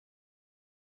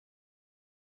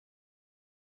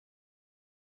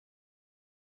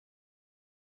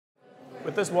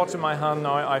With this watch in my hand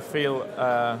now, I feel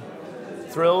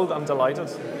thrilled and delighted,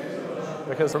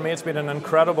 because for me it's been an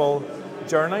incredible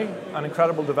journey, an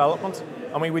incredible development.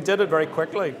 I mean, we did it very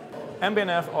quickly.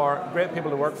 MB&F are great people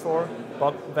to work for,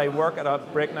 but they work at a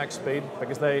breakneck speed,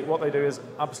 because what they do is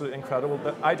absolutely incredible.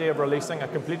 The idea of releasing a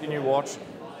completely new watch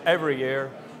every year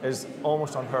is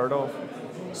almost unheard of.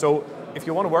 So if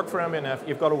you want to work for MB&F,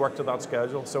 you've got to work to that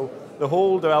schedule. So the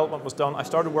whole development was done. I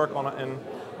started work on it in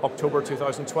October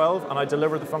 2012, and I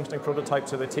delivered the functioning prototype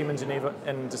to the team in Geneva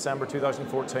in December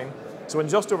 2014. So in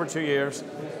just over 2 years,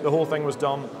 the whole thing was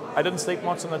done. I didn't sleep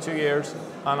much in the 2 years,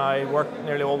 and I worked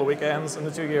nearly all the weekends in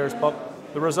the 2 years, but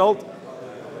the result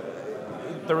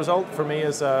for me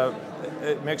is,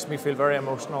 it makes me feel very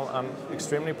emotional and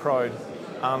extremely proud,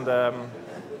 and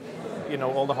you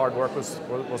know, all the hard work was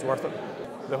worth it.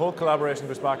 The whole collaboration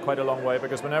goes back quite a long way,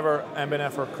 because whenever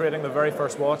MB&F were creating the very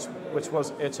first watch, which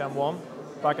was HM1,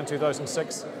 back in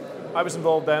 2006, I was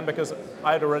involved then because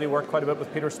I had already worked quite a bit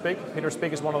with Peter Speak. Peter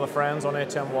Speak is one of the friends on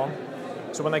HM1.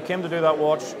 So when they came to do that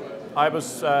watch, I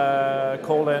was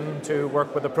called in to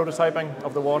work with the prototyping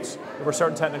of the watch. There were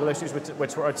certain technical issues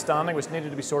which were outstanding, which needed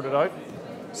to be sorted out.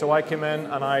 So I came in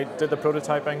and I did the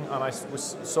prototyping, and I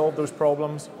solved those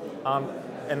problems. And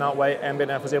in that way,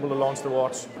 MB&F was able to launch the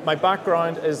watch. My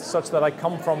background is such that I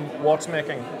come from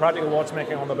watchmaking, practical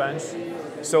watchmaking on the bench.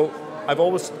 So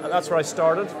that's where I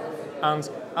started. And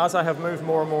as I have moved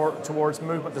more and more towards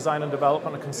movement design and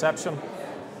development and conception,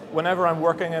 whenever I'm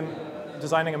working in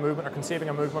designing a movement or conceiving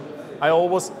a movement, I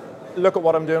always look at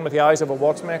what I'm doing with the eyes of a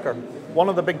watchmaker. One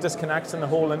of the big disconnects in the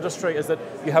whole industry is that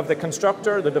you have the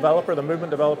constructor, the developer, the movement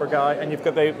developer guy, and you've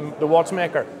got the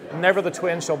watchmaker. Never the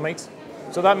twain shall meet.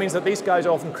 So that means that these guys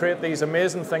often create these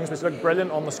amazing things which look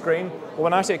brilliant on the screen, but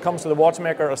when actually it comes to the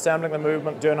watchmaker assembling the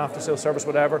movement, doing after-sale service,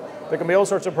 whatever, there can be all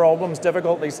sorts of problems,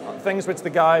 difficulties, things which the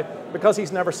guy, because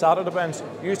he's never sat at a bench,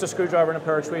 used a screwdriver and a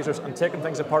pair of tweezers and taken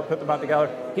things apart, put them back together,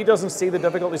 he doesn't see the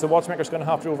difficulties the watchmaker's going to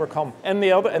have to overcome. In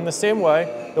the same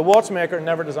way, the watchmaker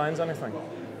never designs anything.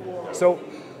 So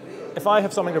if I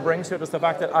have something to bring to it, it's the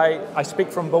fact that I speak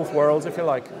from both worlds, if you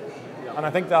like. And I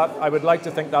think that I would like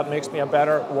to think that makes me a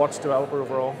better watch developer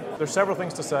overall. There's several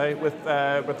things to say with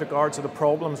regard to the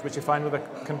problems which you find with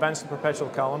a conventional perpetual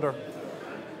calendar.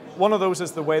 One of those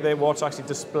is the way the watch actually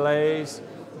displays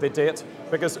the date,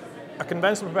 because a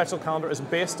conventional perpetual calendar is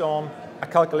based on a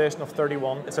calculation of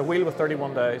 31. It's a wheel with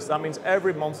 31 days. That means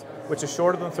every month, which is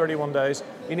shorter than 31 days,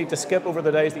 you need to skip over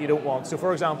the days that you don't want. So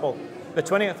for example, the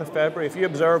 20th of February, if you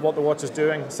observe what the watch is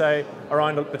doing, say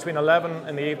around between 11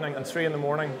 in the evening and 3 in the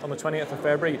morning on the 20th of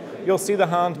February, you'll see the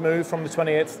hand move from the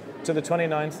 28th to the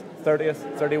 29th,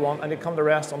 30th, 31, and you come to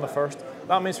rest on the 1st.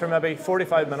 That means for maybe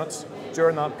 45 minutes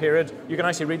during that period, you can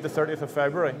actually read the 30th of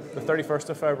February, the 31st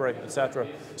of February, etc.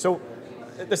 So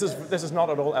this is not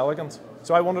at all elegant.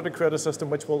 So I wanted to create a system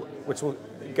which will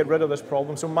get rid of this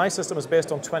problem. So my system is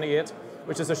based on 28,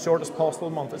 which is the shortest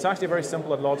possible month. It's actually very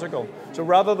simple and logical. So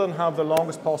rather than have the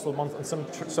longest possible month and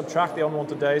subtract the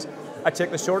unwanted days, I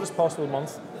take the shortest possible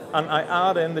month and I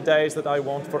add in the days that I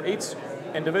want for each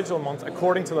individual month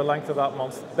according to the length of that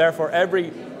month. Therefore,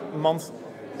 every month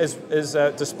is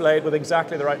displayed with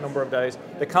exactly the right number of days.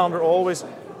 The calendar always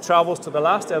travels to the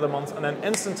last day of the month, and then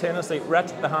instantaneously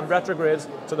the hand retrogrades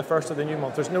to the first of the new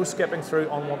month. There's no skipping through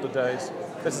unwanted days.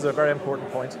 This is a very important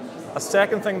point. A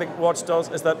second thing the watch does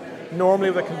is that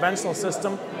normally with a conventional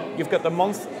system, you've got the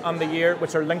month and the year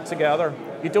which are linked together.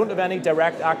 You don't have any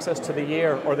direct access to the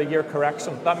year or the year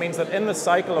correction. That means that in the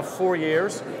cycle of 4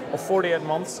 years, of 48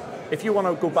 months, if you want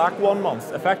to go back 1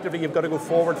 month, effectively you've got to go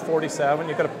forward 47.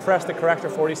 You've got to press the corrector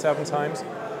 47 times.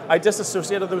 I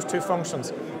disassociated those two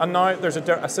functions, and now there's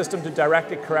a system to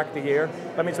directly correct the year.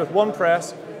 That means with one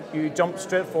press, you jump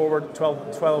straight forward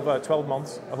 12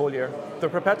 months, a whole year. The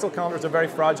perpetual calendar is a very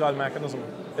fragile mechanism,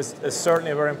 is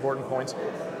certainly a very important point.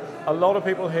 A lot of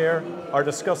people here are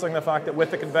discussing the fact that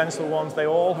with the conventional ones, they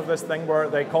all have this thing where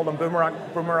they call them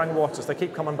boomerang watches. They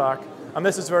keep coming back. And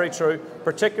this is very true,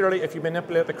 particularly if you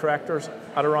manipulate the correctors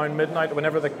at around midnight,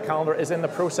 whenever the calendar is in the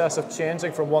process of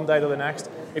changing from one day to the next.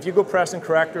 If you go pressing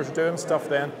correctors, doing stuff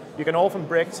then, you can often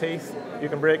break teeth, you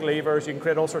can break levers, you can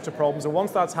create all sorts of problems. And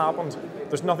once that's happened,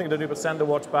 there's nothing to do but send the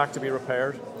watch back to be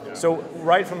repaired. Yeah. So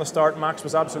right from the start, Max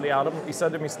was absolutely adamant. He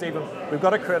said to me, Stephen, we've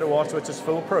got to create a watch which is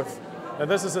foolproof. Now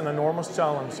this is an enormous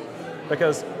challenge,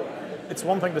 because it's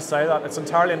one thing to say that, it's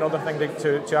entirely another thing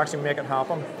to actually make it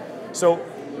happen. So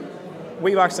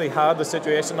we've actually had the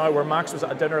situation now where Max was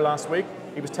at a dinner last week,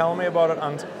 he was telling me about it,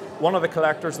 and one of the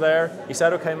collectors there, he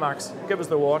said, okay, Max, give us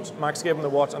the watch. Max gave him the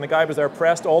watch, and the guy was there,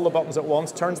 pressed all the buttons at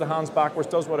once, turns the hands backwards,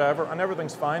 does whatever, and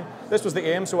everything's fine. This was the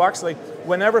aim. So actually,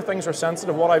 whenever things are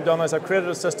sensitive, what I've done is I've created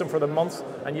a system for the month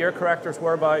and year correctors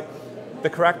whereby the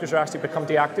correctors are actually become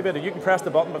deactivated. You can press the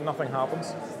button, but nothing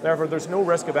happens. Therefore, there's no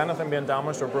risk of anything being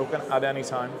damaged or broken at any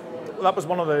time. That was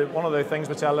one of the things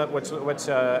which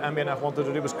MB&F wanted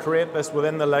to do, was create this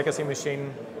within the legacy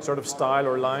machine sort of style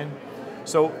or line.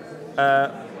 So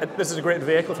this is a great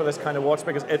vehicle for this kind of watch,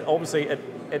 because it obviously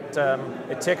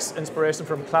it takes inspiration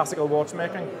from classical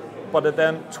watchmaking, but it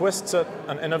then twists it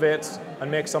and innovates and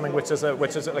makes something which is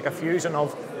like a fusion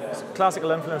of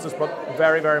classical influences, but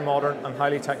very, very modern and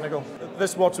highly technical.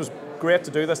 This watch was great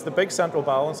to do this. The big central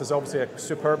balance is obviously a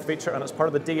superb feature, and it's part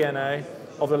of the DNA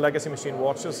of the legacy machine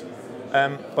watches.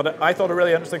 But I thought a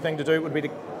really interesting thing to do would be to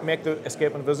make the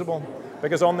escapement visible.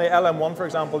 Because on the LM1, for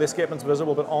example, the escapement's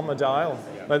visible, but on the dial.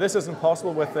 Now, this isn't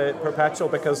possible with the Perpetual,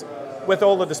 because with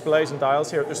all the displays and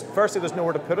dials here, firstly, there's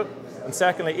nowhere to put it. And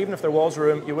secondly, even if there was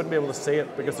room, you wouldn't be able to see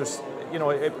it, because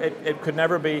it could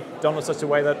never be done in such a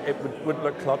way that it wouldn't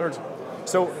look cluttered.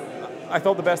 So I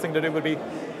thought the best thing to do would be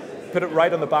put it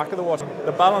right on the back of the watch.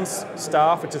 The balance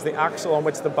staff, which is the axle on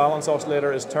which the balance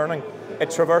oscillator is turning, it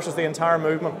traverses the entire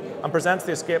movement and presents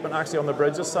the escapement actually on the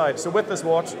bridge's side. So with this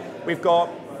watch, we've got,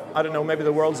 I don't know, maybe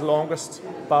the world's longest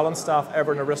balance staff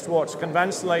ever in a wristwatch.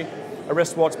 Conventionally, a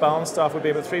wristwatch balance staff would be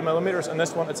about 3 millimeters, and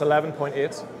this one it's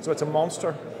 11.8, so it's a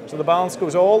monster. So the balance staff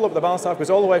goes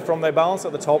all the way from the balance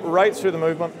at the top right through the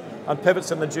movement and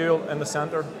pivots in the jewel in the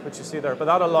center, which you see there. But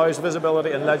that allows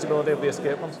visibility and legibility of the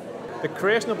escapement. The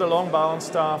creation of the long balance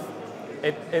staff,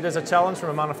 it is a challenge from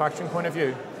a manufacturing point of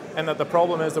view, in that the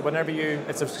problem is that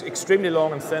it's extremely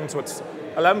long and thin, so it's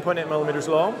 11.8 millimeters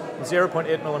long and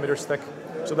 0.8 millimeters thick.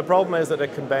 So the problem is that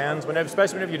it can bend,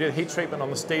 especially whenever you do heat treatment on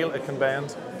the steel, it can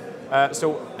bend.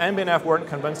 So MB&F weren't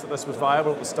convinced that this was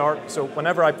viable at the start, so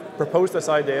whenever I proposed this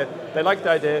idea, they liked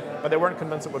the idea, but they weren't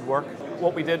convinced it would work.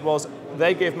 What we did was,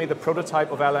 they gave me the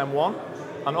prototype of LM1,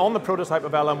 and on the prototype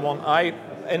of LM1,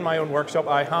 in my own workshop,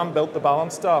 I hand-built the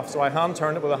balance staff, so I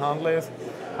hand-turned it with a hand lathe.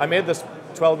 I made this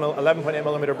 11.8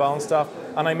 millimeter balance staff,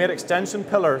 and I made extension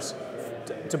pillars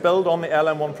to build on the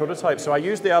LM1 prototype. So I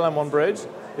used the LM1 bridge,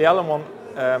 the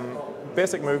LM1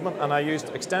 basic movement, and I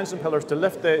used extension pillars to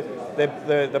lift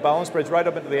the balance bridge right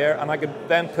up into the air, and I could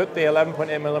then put the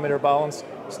 11.8 millimeter balance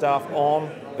staff on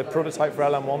the prototype for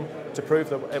LM1 to prove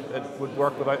that it would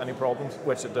work without any problems,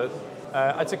 which it did.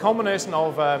 It's a combination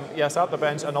of, yes, at the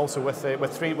bench and also with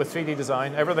 3D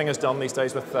design. Everything is done these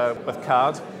days with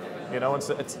CAD. You know,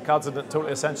 CAD's a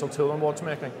totally essential tool in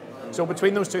watchmaking. So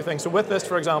between those two things, so with this,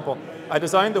 for example, I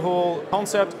designed the whole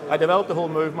concept, I developed the whole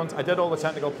movement, I did all the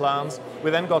technical plans.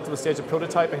 We then got to the stage of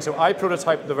prototyping. So I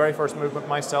prototyped the very first movement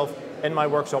myself in my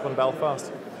workshop in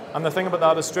Belfast. And the thing about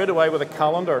that is, straight away with a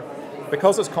calendar,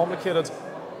 because it's complicated,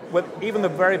 with even the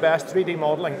very best 3D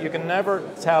modeling, you can never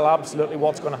tell absolutely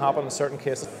what's going to happen in certain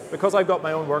cases. Because I've got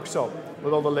my own workshop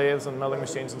with all the lathes and milling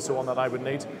machines and so on that I would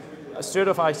need, straight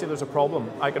if I see there's a problem,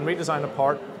 I can redesign a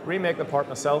part, remake the part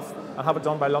myself, and have it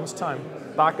done by lunchtime,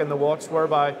 back in the watch,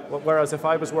 whereas if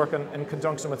I was working in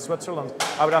conjunction with Switzerland,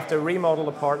 I would have to remodel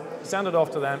the part, send it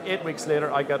off to them, 8 weeks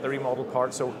later I get the remodeled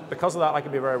part. So because of that, I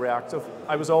can be very reactive.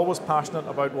 I was always passionate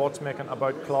about watchmaking,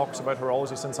 about clocks, about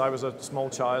horology since I was a small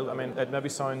child. I mean, it maybe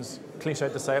sounds cliche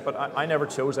to say it, but I never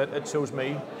chose it. It chose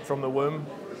me from the womb,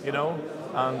 you know,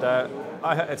 and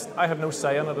I have no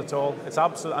say in it at all.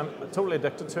 I'm totally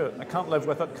addicted to it. I can't live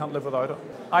with it, can't live without it.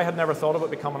 I had never thought about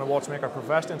becoming a watchmaker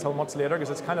professionally until much later, because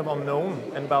it's kind of unknown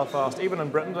in Belfast, even in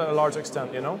Britain to a large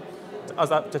extent, you know.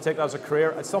 To take that as a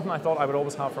career, it's something I thought I would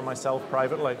always have for myself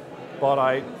privately, but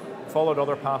I followed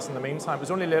other paths in the meantime. It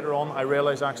was only later on I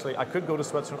realized actually I could go to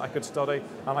Switzerland, I could study,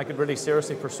 and I could really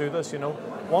seriously pursue this, you know.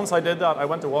 Once I did that, I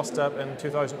went to WASTEP in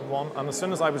 2001, and as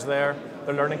soon as I was there,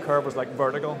 the learning curve was like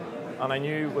vertical. And I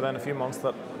knew within a few months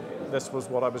that this was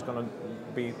what I was going to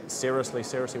be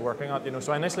seriously working at. You know,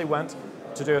 so I initially went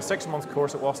to do a 6-month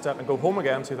course at WASTEP and go home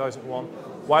again in 2001.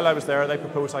 While I was there, they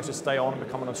proposed I should stay on and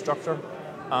become an instructor,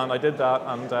 and I did that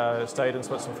and stayed in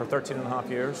Switzerland for 13.5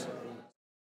 years.